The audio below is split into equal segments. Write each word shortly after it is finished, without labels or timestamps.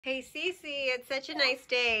Hey CeCe, it's such a nice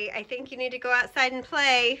day. I think you need to go outside and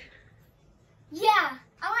play. Yeah,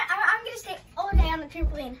 I'm gonna stay all day on the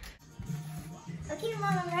trampoline. Okay,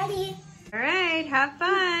 Mom, I'm ready. All right, have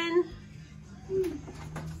fun.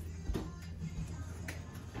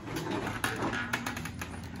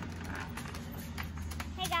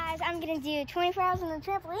 Hey guys, I'm gonna do 24 hours on the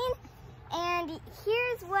trampoline, and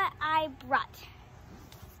here's what I brought.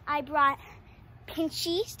 I brought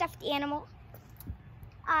Pinchy, stuffed animal.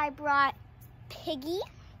 I brought Piggy,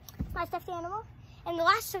 my stuffed animal. And the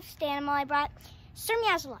last stuffed animal I brought, Sir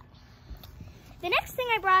Meows-a-Lot. The next thing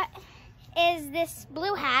I brought is this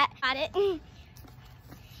blue hat. I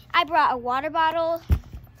brought a water bottle,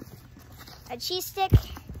 a cheese stick,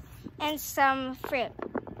 and some fruit.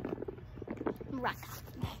 Rock.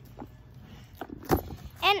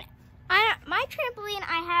 And my trampoline,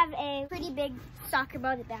 I have a pretty big soccer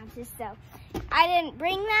ball that bounces, so I didn't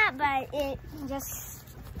bring that, but it's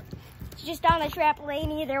just on the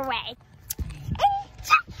trampoline either way. And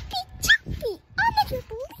jumpy on the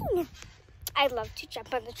trampoline. I love to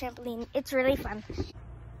jump on the trampoline. It's really fun.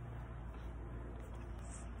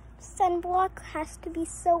 Sunblock has to be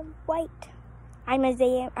so white. I'm a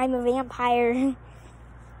vampire.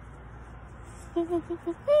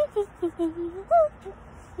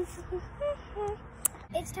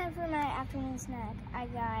 It's time for my afternoon snack. I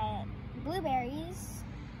got blueberries,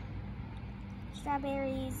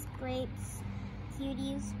 strawberries, grapes,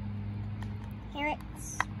 cuties,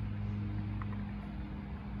 carrots.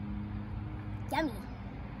 Yummy.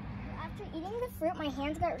 After eating the fruit, my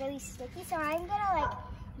hands got really sticky, so I'm gonna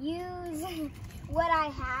use what I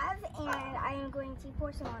have, and I'm going to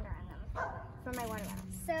pour some water on them for my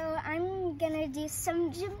watermelon. So I'm gonna do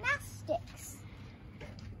some gymnastics.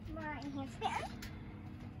 My handstand,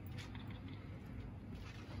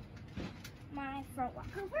 my front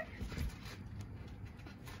walkover,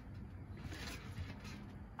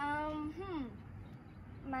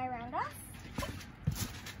 my round-off,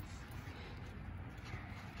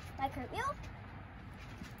 my cartwheel.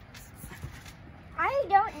 I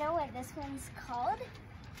don't know what this one's called,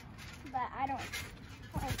 but I don't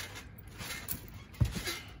like.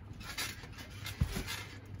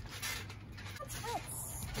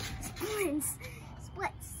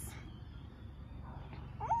 Splits.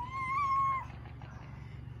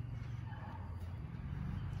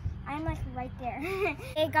 I'm like right there.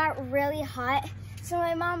 It got really hot, so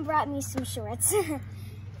my mom brought me some shorts.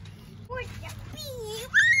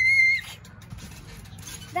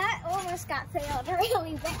 That almost got failed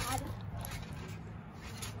really bad.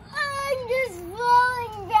 I'm just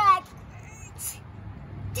falling back.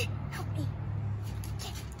 Help me.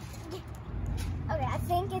 Okay, I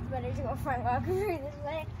think it's better to go front walk through this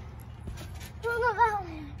way.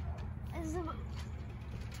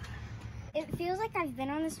 It feels like I've been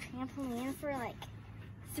on this trampoline for like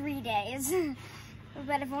 3 days,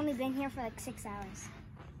 but I've only been here for like 6 hours.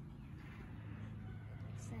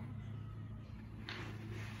 So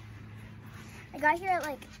I got here at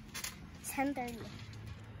like 10:30,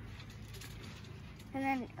 and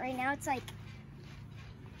then right now it's like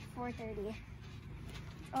 4:30.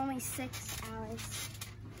 Only 6 hours.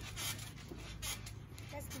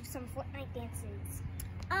 Let's do some Fortnite dances.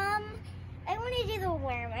 I want to do the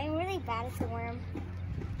worm. I'm really bad at the worm.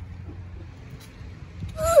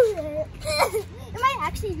 It might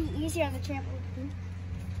actually be easier on the trampoline.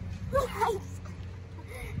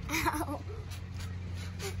 Ow.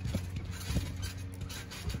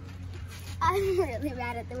 I'm really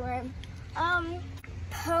bad at the worm.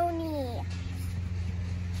 Pony.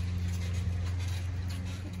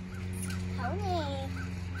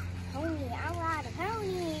 Pony, I ride a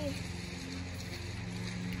pony.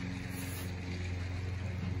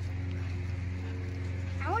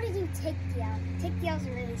 I want to do takedown. Takedowns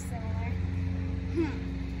are really similar.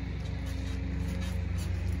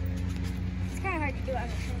 It's kind of hard to do on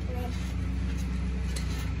the trampoline.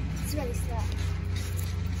 It's really slow.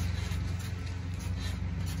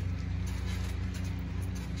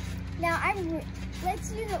 Now let's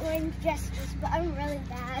do the orange gestures, but I'm really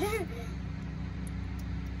bad.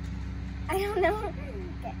 I don't know.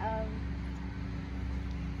 Okay,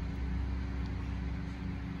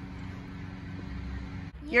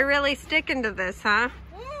 You're really sticking to this, huh?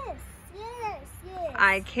 Yes.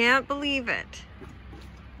 I can't believe it.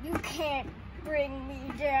 You can't bring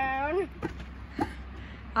me down.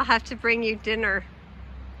 I'll have to bring you dinner.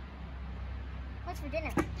 What's for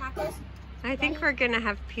dinner? Tacos? I think we're gonna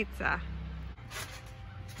have pizza.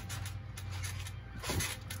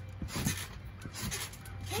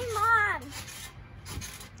 Hey, Mom.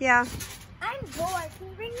 Yeah. I'm bored. Can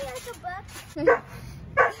you bring me like a book?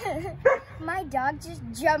 my dog just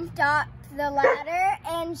jumped off the ladder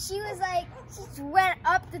and she was like, she just went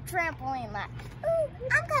up the trampoline ladder. Ooh,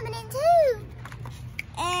 I'm coming in too.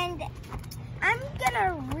 And I'm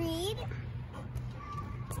gonna read.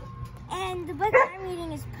 And the book I'm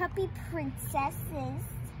reading is Puppy Princess's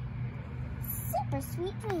Super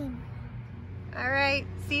Sweet Dream. All right,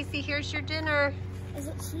 CeCe, here's your dinner. Is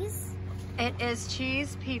it cheese? It is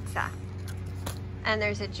cheese pizza. And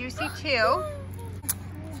there's a juicy too.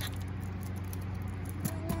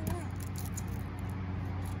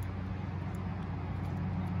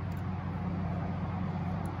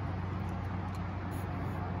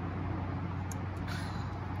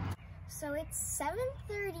 So it's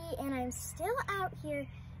 7:30 and I'm still out here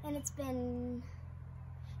and it's been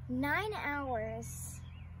 9 hours.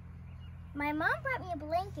 My mom brought me a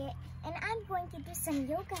blanket and I'm going to do some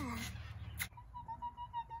yoga.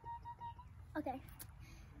 Okay,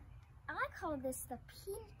 I call this the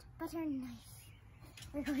peanut butter knife.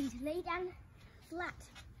 We're going to lay down flat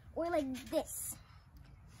or like this.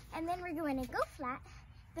 And then we're going to go flat.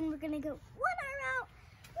 Then we're going to go one arm out,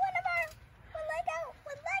 one arm, one leg out,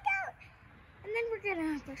 one leg out. And then we're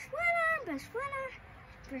gonna brush one arm, brush one arm,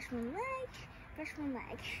 brush one leg, brush one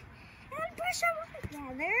leg. And then brush them all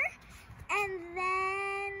together. And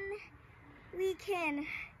then we can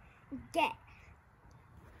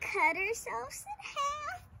cut ourselves in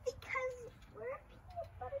half because we're a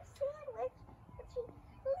peanut butter sandwich.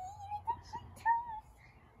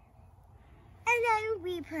 And then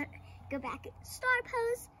we go back at star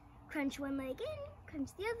pose, crunch one leg in, crunch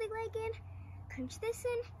the other leg in, crunch this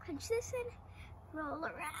in, roll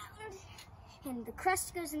around, and the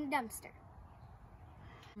crust goes in the dumpster.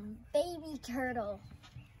 Baby turtle.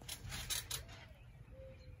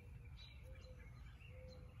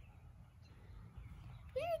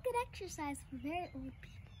 Very good exercise for very old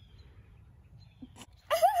people.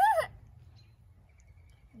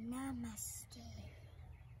 Namaste.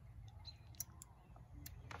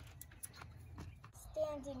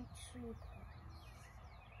 Standing tree pose.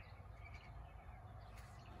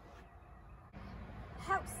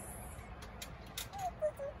 House.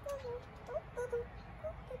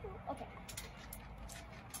 Okay.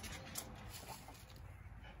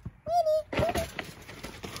 Winnie.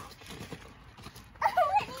 Oh,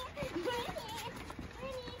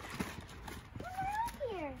 Winnie. Come around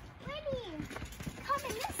here. Winnie. Come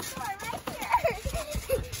in this door right here.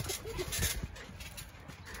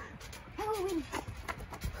 Oh, Winnie.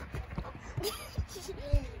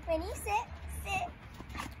 Winnie, sit.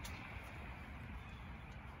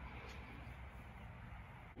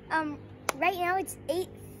 Right now it's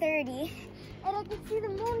 8:30 and I can see the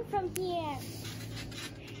moon from here.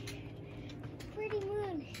 Pretty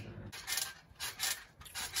moon.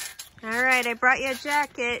 All right, I brought you a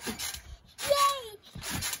jacket. Yay!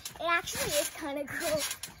 It actually is kind of cool.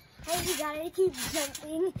 I just gotta keep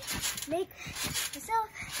jumping, make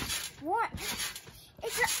myself warm.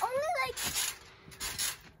 It's only like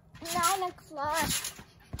 9 o'clock.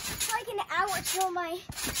 It's like an hour till my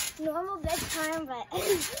normal bedtime, but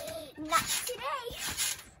not today.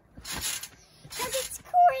 Because it's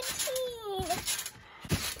quarantine.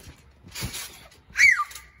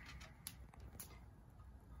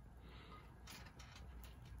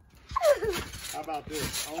 How about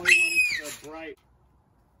this? Only when it's bright.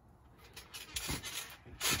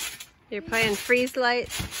 You're playing freeze light.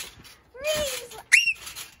 Freeze!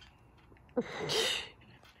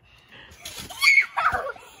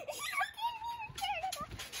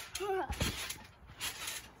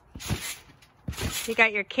 You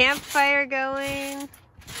got your campfire going.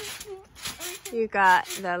 You got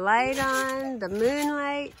the light on, the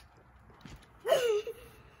moonlight.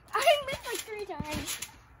 I missed like 3 times.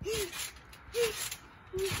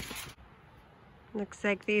 Looks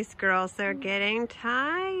like these girls are getting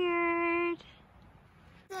tired.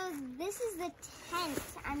 So this is the tent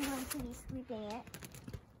I'm going to be sleeping in.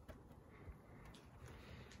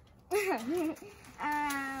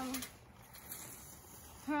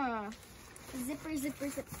 Zipper, zipper,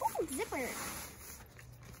 zipper. Oh, zipper.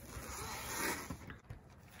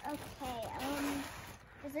 Okay,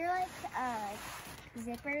 is there like a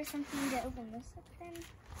zipper or something to open this up then?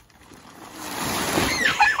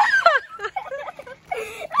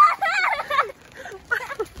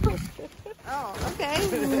 Oh, okay. I'm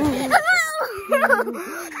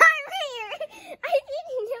here. I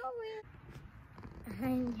didn't know where.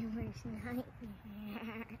 I'm your worst nightmare.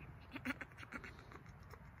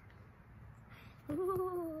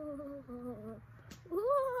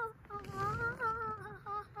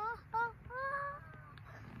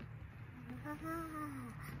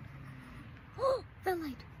 Oh, the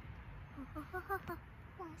light.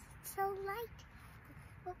 Why is it so light?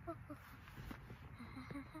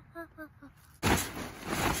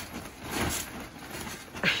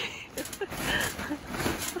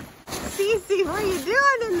 CeCe, what are you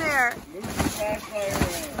doing in there? Move the flashlight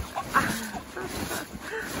around.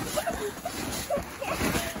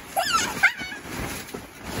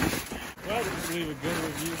 Why didn't leave a good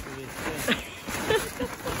review for this thing?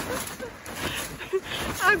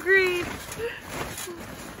 Agreed.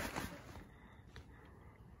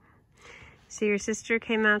 So your sister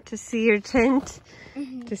came out to see your tent,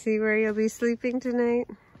 to see where you'll be sleeping tonight?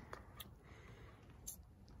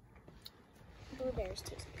 Blueberries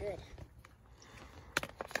taste good.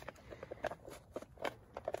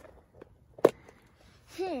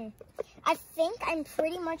 I think I'm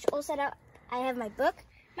pretty much all set up. I have my book,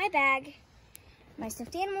 my bag, my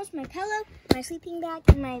stuffed animals, my pillow, my sleeping bag,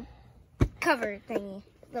 and my cover thingy.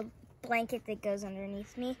 The blanket that goes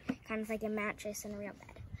underneath me, kind of like a mattress in a real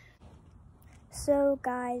bed. So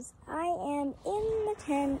guys, I am in the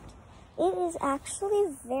tent. It is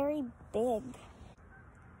actually very big.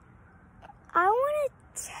 I want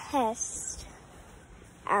to test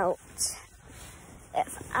out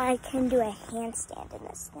if I can do a handstand in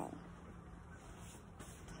this thing.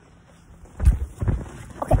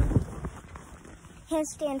 Okay.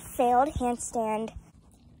 Handstand failed. Handstand.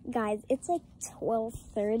 Guys, it's like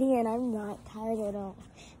 12:30 and I'm not tired at all.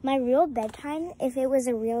 My real bedtime, if it was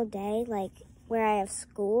a real day, like where I have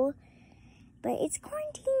school, but it's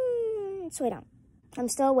quarantine, so I don't. I'm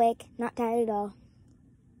still awake, not tired at all.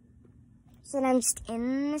 So then I'm just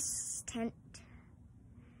in this tent,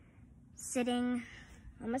 sitting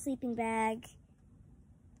on my sleeping bag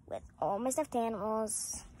with all my stuffed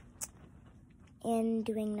animals and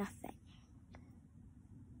doing nothing.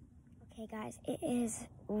 Okay guys, it is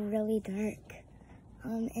really dark,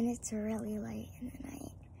 and it's really late in the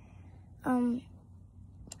night.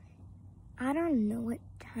 I don't know what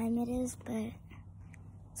time it is, but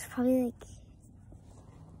it's probably like,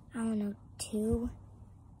 I don't know, 2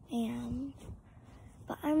 a.m.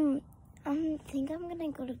 But I think I'm gonna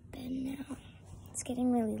go to bed now. It's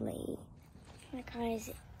getting really late. My guys,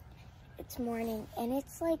 it's morning and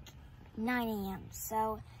it's like 9 a.m.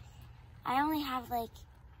 So I only have like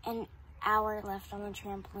an hour left on the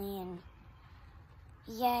trampoline.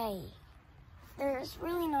 Yay. There's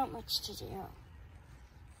really not much to do.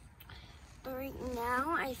 But right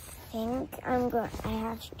now, I think I'm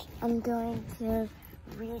going to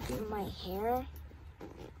redo my hair.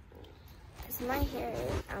 Because my hair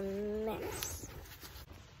is a mess.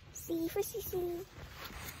 C for CeCe.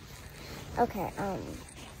 Okay,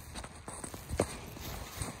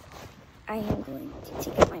 I am going to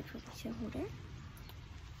take out my ponytail holder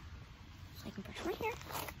so I can brush my hair.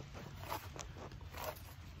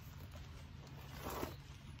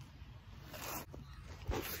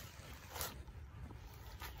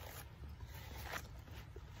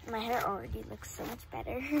 My hair already looks so much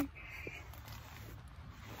better.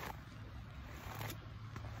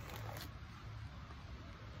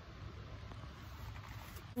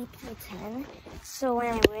 Till 10, so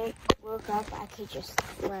when I woke up, I could just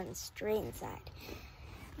run straight inside.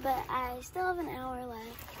 But I still have an hour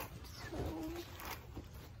left, so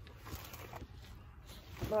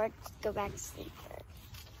Lord, go back to sleep.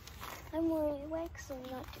 I'm already awake, so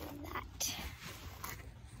I'm not doing that.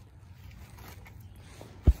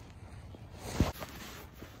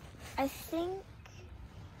 I think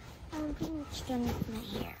I'm pretty much done with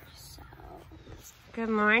my hair, so. Good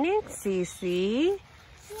morning, CeCe. Yay,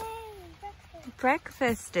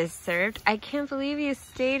 Breakfast is served. I can't believe you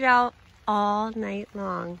stayed out all night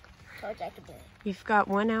long. Told you I could do it. You've got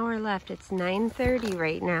 1 hour left. It's 9:30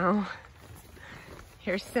 right now.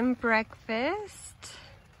 Here's some breakfast.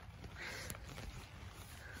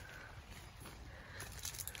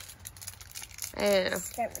 I don't know.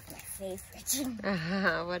 Start with my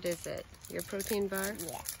favorite. What is it? Your protein bar?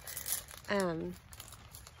 Yeah.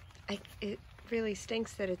 It really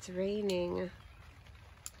stinks that it's raining.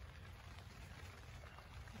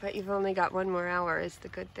 But you've only got 1 more hour is the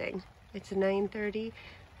good thing. It's 9:30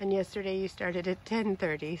 and yesterday you started at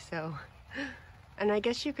 10:30, so. And I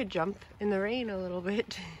guess you could jump in the rain a little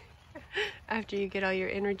bit after you get all your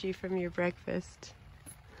energy from your breakfast.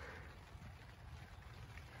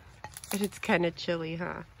 But it's kind of chilly,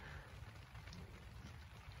 huh?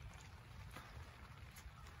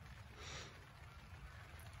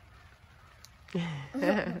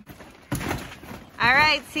 All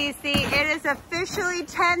right, CeCe, it is officially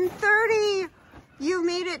 10:30. You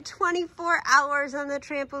made it 24 hours on the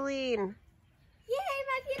trampoline. Yay,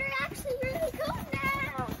 my feet are actually really cold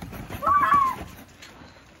now.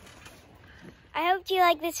 I hope you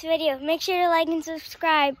like this video. Make sure to like and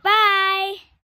subscribe. Bye.